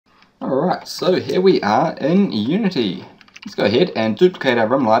Alright, so here we are in Unity. Let's go ahead and duplicate our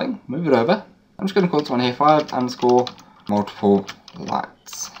rim lighting, move it over. I'm just going to call this one here 5 underscore multiple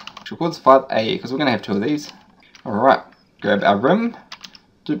lights. We'll call this 5A because we're going to have two of these. Alright, grab our rim,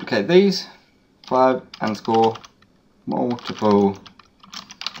 duplicate these, 5 underscore multiple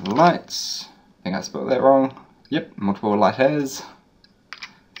lights. I think I spelled that wrong. Yep, multiple light has.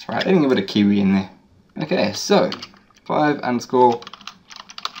 That's right, adding a bit of Kiwi in there. Okay, so 5 underscore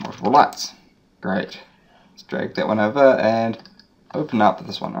multiple lights. Great. Let's drag that one over and open up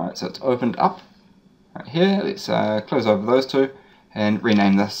this one. Alright, so it's opened up right here. Let's close over those two and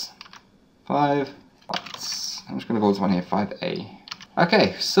rename this 5 lights. I'm just going to call this one here 5A.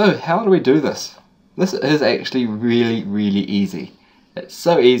 Okay, so how do we do this? This is actually really easy. It's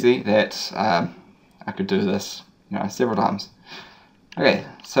so easy that I could do this, several times. Okay,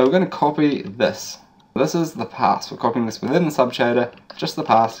 so we're going to copy this. This is the pass. We're copying this within the subshader, just the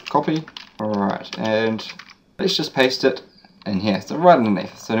pass, copy. Alright, and let's just paste it in here, so right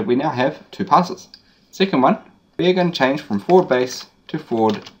underneath. So we now have two passes. Second one, we're going to change from forward base to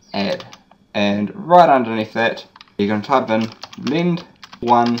forward add. And right underneath that, you're going to type in blend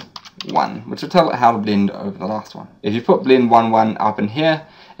 1, 1, which will tell it how to blend over the last one. If you put blend 1, 1 up in here,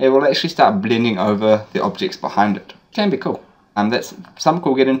 it will actually start blending over the objects behind it. Can be cool. That's something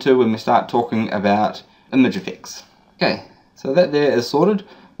we'll get into when we start talking about image effects. Okay, so that there is sorted.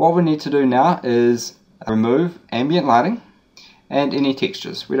 What we need to do now is remove ambient lighting and any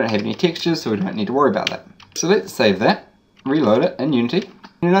textures. We don't have any textures, so we don't need to worry about that. So let's save that, reload it in Unity.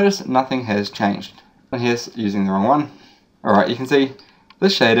 You'll notice nothing has changed. And here's using the wrong one. Alright, you can see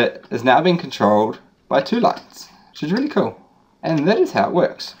this shader is now being controlled by two lights, which is really cool. And that is how it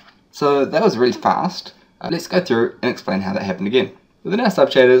works. So that was really fast. Let's go through and explain how that happened again. Within our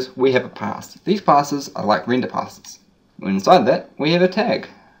subshaders, we have a pass. These passes are like render passes. Inside that, we have a tag.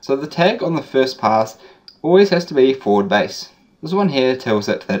 So the tag on the first pass always has to be forward base. This one here tells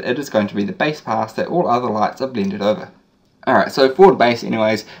it that it is going to be the base pass that all other lights are blended over. Alright, so forward base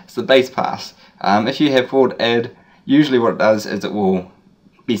anyways is the base pass. If you have forward add, usually what it does is it will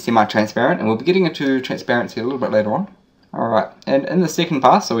be semi-transparent, and we'll be getting into transparency a little bit later on. Alright, and in the second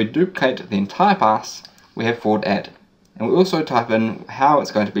pass, so we duplicate the entire pass, we have forward add. And we also type in how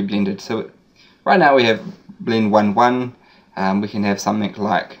it's going to be blended. So right now we have blend 1, 1. We can have something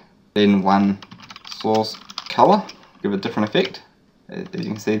like blend 1 source color, give it a different effect. As you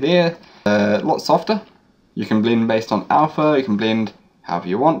can see there, a lot softer. You can blend based on alpha, you can blend however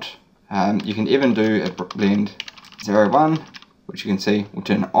you want. You can even do a blend 0, 1, which you can see will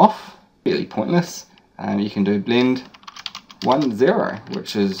turn off, really pointless. You can do blend 1, 0,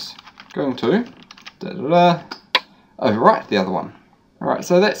 which is going to overwrite the other one. Alright,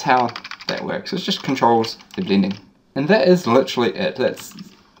 so that's how that works. It just controls the blending. And that is literally it.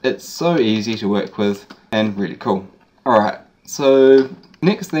 It's so easy to work with and really cool. Alright, so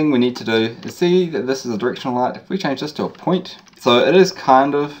next thing we need to do is see that this is a directional light. If we change this to a point, so it is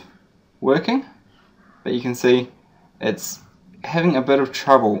kind of working, but you can see it's having a bit of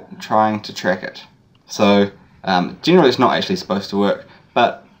trouble trying to track it. So generally it's not actually supposed to work,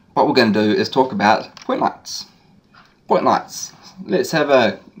 but what we're going to do is talk about point lights. Point lights. Let's have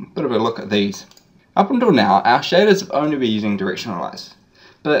a bit of a look at these. Up until now, our shaders have only been using directional lights,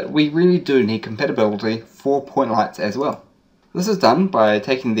 but we really do need compatibility for point lights as well. This is done by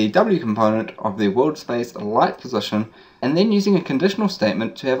taking the W component of the world space light position and then using a conditional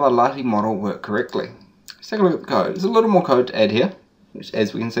statement to have our lighting model work correctly. Let's take a look at the code. There's a little more code to add here, which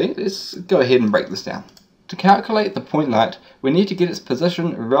as we can see, let's go ahead and break this down. To calculate the point light, we need to get its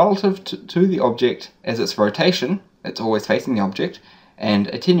position relative to the object, as its rotation, it's always facing the object, and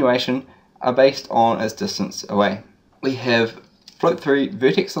attenuation are based on its distance away. We have float 3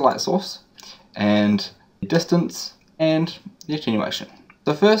 vertex the light source, and the distance, and the attenuation.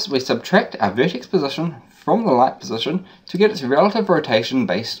 So first we subtract our vertex position from the light position to get its relative rotation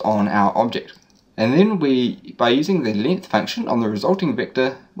based on our object. And then by using the length function on the resulting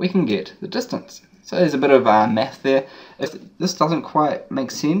vector, we can get the distance. So there's a bit of math there. If this doesn't quite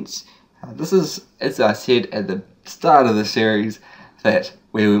make sense, this is, as I said at the start of the series, that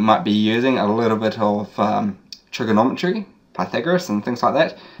we might be using a little bit of trigonometry, Pythagoras and things like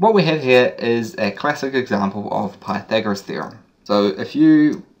that. What we have here is a classic example of Pythagoras theorem. So if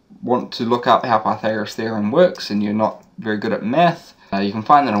you want to look up how Pythagoras theorem works and you're not very good at math, you can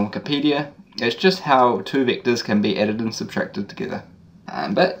find that on Wikipedia. It's just how two vectors can be added and subtracted together.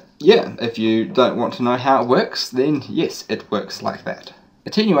 But yeah, if you don't want to know how it works, then yes, it works like that.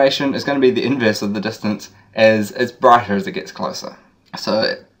 Attenuation is going to be the inverse of the distance, as it's brighter as it gets closer.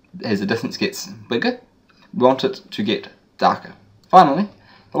 So as the distance gets bigger, we want it to get darker. Finally,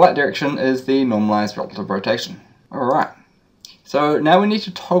 The light direction is the normalized relative rotation. Alright, so now we need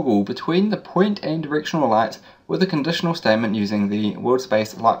to toggle between the point and directional lights with a conditional statement using the world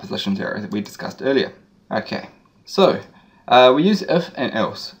space light position 0 that we discussed earlier. Okay, so we use if and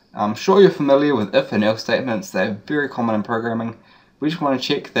else. I'm sure you're familiar with if and else statements. They're very common in programming. We just want to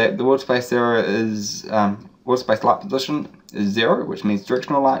check that the world space 0 is world space light position is 0, which means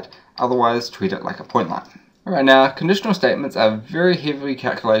directional light. Otherwise, treat it like a point light. Alright, now conditional statements are very heavy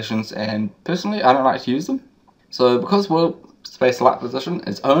calculations, and personally I don't like to use them. So because world space light position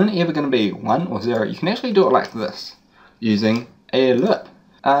is only ever going to be 1 or 0, you can actually do it like this, using a loop.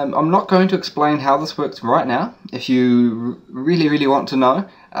 I'm not going to explain how this works right now. If you really want to know,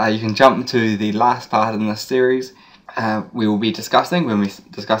 you can jump to the last part in this series. We will be discussing, when we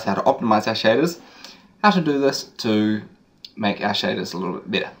discuss how to optimize our shaders, how to do this to make our shaders a little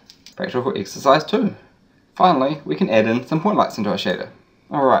bit better. Practical exercise 2. Finally, we can add in some point lights into our shader.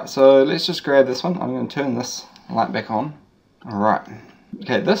 Alright, so let's just grab this one. I'm going to turn this light back on. Alright,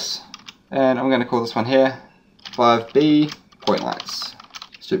 okay, this, and I'm going to call this one here 5B point lights.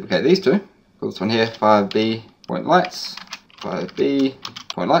 Let's duplicate these two. Call this one here 5B point lights. 5B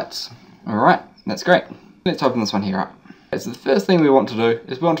point lights. Alright, that's great. Let's open this one here up. Okay, so the first thing we want to do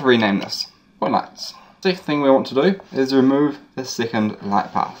is we want to rename this point lights. Second thing we want to do is remove the second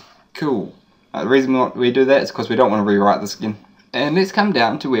light path. Cool. The reason we do that is because we don't want to rewrite this again. And let's come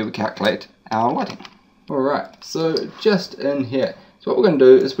down to where we calculate our lighting. Alright, so just in here. So what we're going to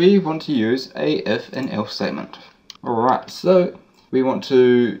do is we want to use a if and else statement. Alright, so we want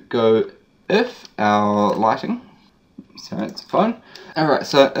to go if our lighting, so it's fine. Alright,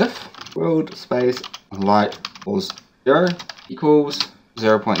 so if world space light was 0 equals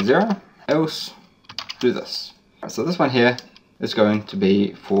 0.0, else do this. Right, so this one here is going to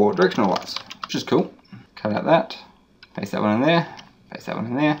be for directional lights, which is cool. Cut out that, paste that one in there, paste that one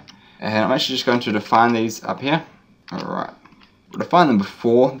in there, and I'm actually just going to define these up here. Alright, we'll define them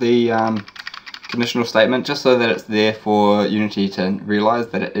before the conditional statement, just so that it's there for Unity to realize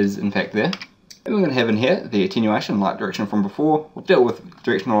that it is in fact there. And we're going to have in here the attenuation light direction from before. We've dealt with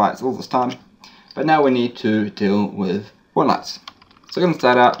directional lights all this time, but now we need to deal with point lights. So we're going to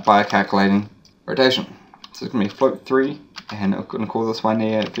start out by calculating rotation. So it's going to be float 3, and we're going to call this one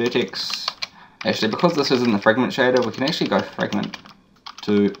here vertex. Actually, because this isn't the fragment shader, we can actually go fragment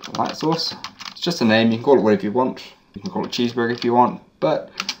to light source. It's just a name, you can call it whatever you want. You can call it cheeseburger if you want,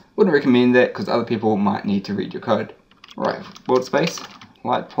 but wouldn't recommend that because other people might need to read your code. Right, world space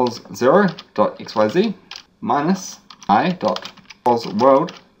light pos 0.xyz minus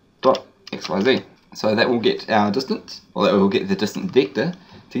i.posworld.xyz. So that will get our distance, or that will get the distance vector.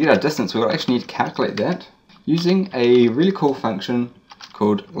 To get our distance, we'll actually need to calculate that using a really cool function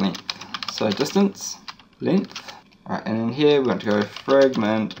called length. So distance, length, right, and in here we're going to go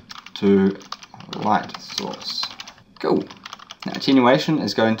fragment to light source. Cool. Now attenuation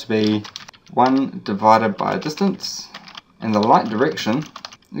is going to be 1 divided by distance, and the light direction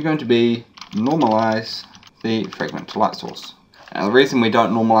is going to be normalize the fragment to light source. Now the reason we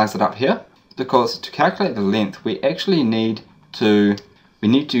don't normalize it up here is because to calculate the length we actually need to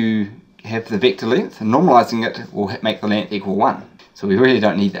have the vector length, and normalizing it will make the length equal 1. So we really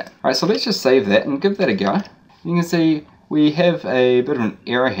don't need that. Alright, so let's just save that and give that a go. You can see we have a bit of an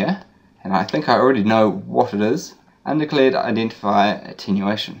error here, and I think I already know what it is. Undeclared identify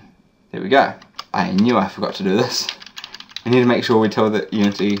attenuation. There we go. I knew I forgot to do this. We need to make sure we tell the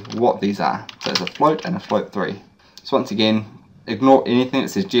Unity what these are. So it's a float and a float 3. So once again, ignore anything that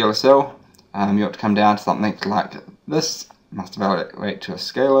says GLSL. You have to come down to something like this. Must evaluate to a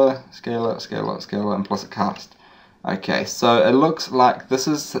scalar, implicit cast. Okay, so it looks like this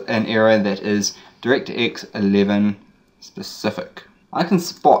is an error that is DirectX 11 specific. I can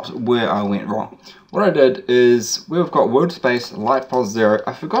spot where I went wrong. What I did is, we've got world space light pos 0,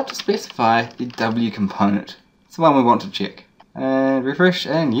 I forgot to specify the W component. It's the one we want to check. And refresh,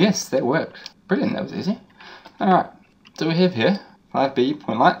 and yes, that worked. Brilliant, that was easy. Alright, so we have here 5B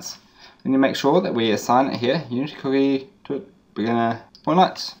point lights. We need to make sure that we assign it here, Unity cookie to beginner point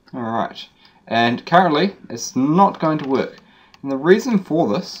lights. Alright, and currently it's not going to work. And the reason for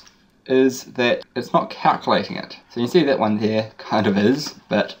this is that it's not calculating it. So you see that one there kind of is,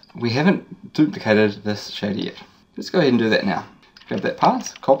 but we haven't duplicated this shader yet. Let's go ahead and do that now. Grab that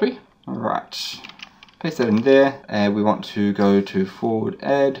path, copy. Alright, paste that in there, and we want to go to forward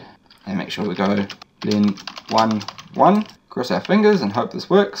add, and make sure we go blend 1, 1. Cross our fingers and hope this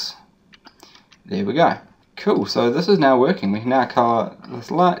works. There we go. Cool, so this is now working. We can now color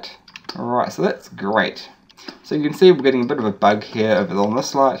this light. Alright, so that's great. So you can see we're getting a bit of a bug here on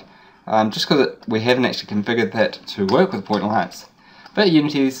this light, just because we haven't actually configured that to work with point lights. But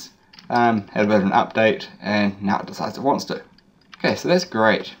Unity's had a bit of an update, and now it decides it wants to. Okay, so that's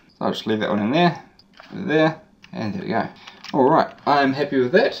great. So I'll just leave that one in there, and there we go. Alright, I'm happy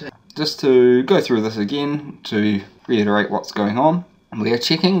with that. Just to go through this again, to reiterate what's going on, we are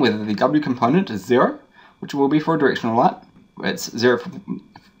checking whether the W component is 0, which will be for a directional light. It's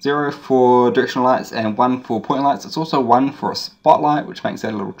 0 for directional lights and 1 for point lights. It's also 1 for a spotlight, which makes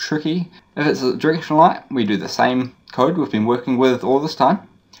that a little tricky. If it's a directional light, we do the same code we've been working with all this time.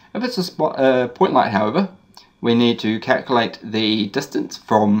 If it's a point light, however, we need to calculate the distance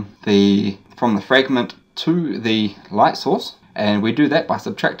from the fragment to the light source, and we do that by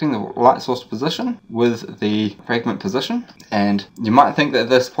subtracting the light source position with the fragment position. And you might think that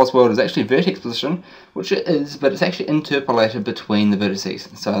this poss world is actually vertex position, which it is, but it's actually interpolated between the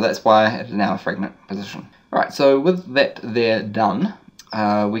vertices, so that's why it is now a fragment position. Right, so with that there done,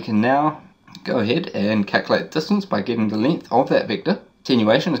 we can now go ahead and calculate the distance by getting the length of that vector.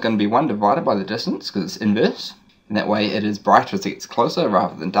 Attenuation is going to be 1 divided by the distance, because it's inverse, and that way it is brighter as it gets closer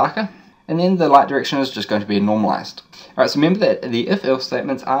rather than darker. And then the light direction is just going to be normalized. Alright, so remember that the if-else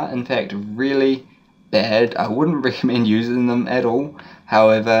statements are in fact really bad. I wouldn't recommend using them at all.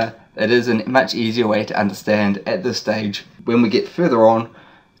 However, it is a much easier way to understand at this stage. When we get further on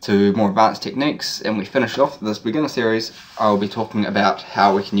to more advanced techniques and we finish off this beginner series, I'll be talking about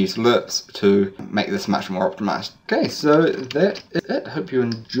how we can use loops to make this much more optimized. Okay, so that is it. Hope you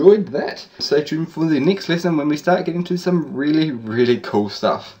enjoyed that. Stay tuned for the next lesson when we start getting to some really cool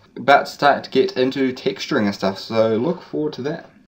stuff. About to start to get into texturing and stuff, so look forward to that.